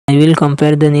I will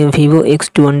compare the new Vivo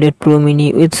X200 Pro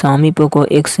Mini with Xiaomi Poco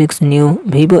X6 new.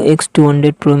 Vivo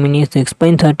X200 Pro Mini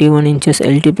 6.31 inches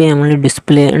LTP AMOLED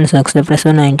display and success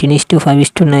ratio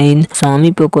 19:5:9.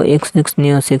 Xiaomi Poco X6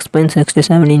 new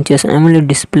 6.67 inches AMOLED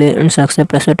display and success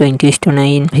ratio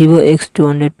 20:9. Vivo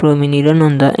X200 Pro Mini run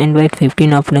on the Android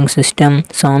 15 operating system.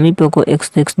 Xiaomi Poco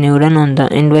X6 new run on the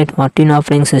Android 14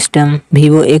 operating system.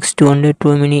 Vivo X200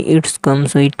 Pro Mini it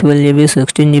comes with 12GB,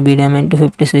 16GB RAM and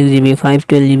 256GB,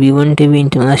 512GB, 1TB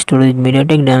internal storage,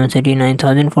 MediaTek Dimensity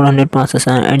 9400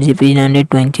 processor, 8GB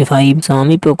 925.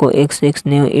 Xiaomi Poco X6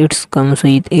 new it comes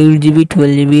with 8GB,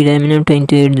 12GB RAM and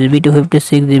 28GB,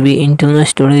 256GB internal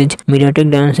storage,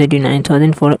 MediaTek Dimensity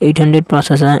 9800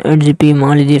 processor, 8GB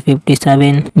Mali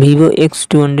 57. Vivo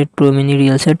X200 Pro Mini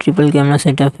real set triple camera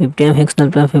setup,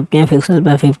 50MP plus 50MP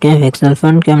plus 50MP,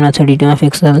 front camera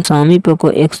 32MP. Xiaomi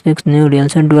Poco X6 new real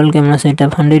set dual camera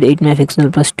setup,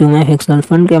 108MP plus 2MP,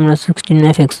 front camera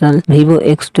 16MP. Vivo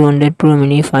X200 Pro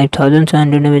Mini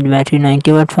 5700 mAh battery,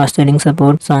 90W fast charging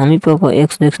support. Xiaomi Poco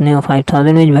X6 new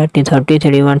 5000 mAh battery,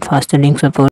 33W fast charging support.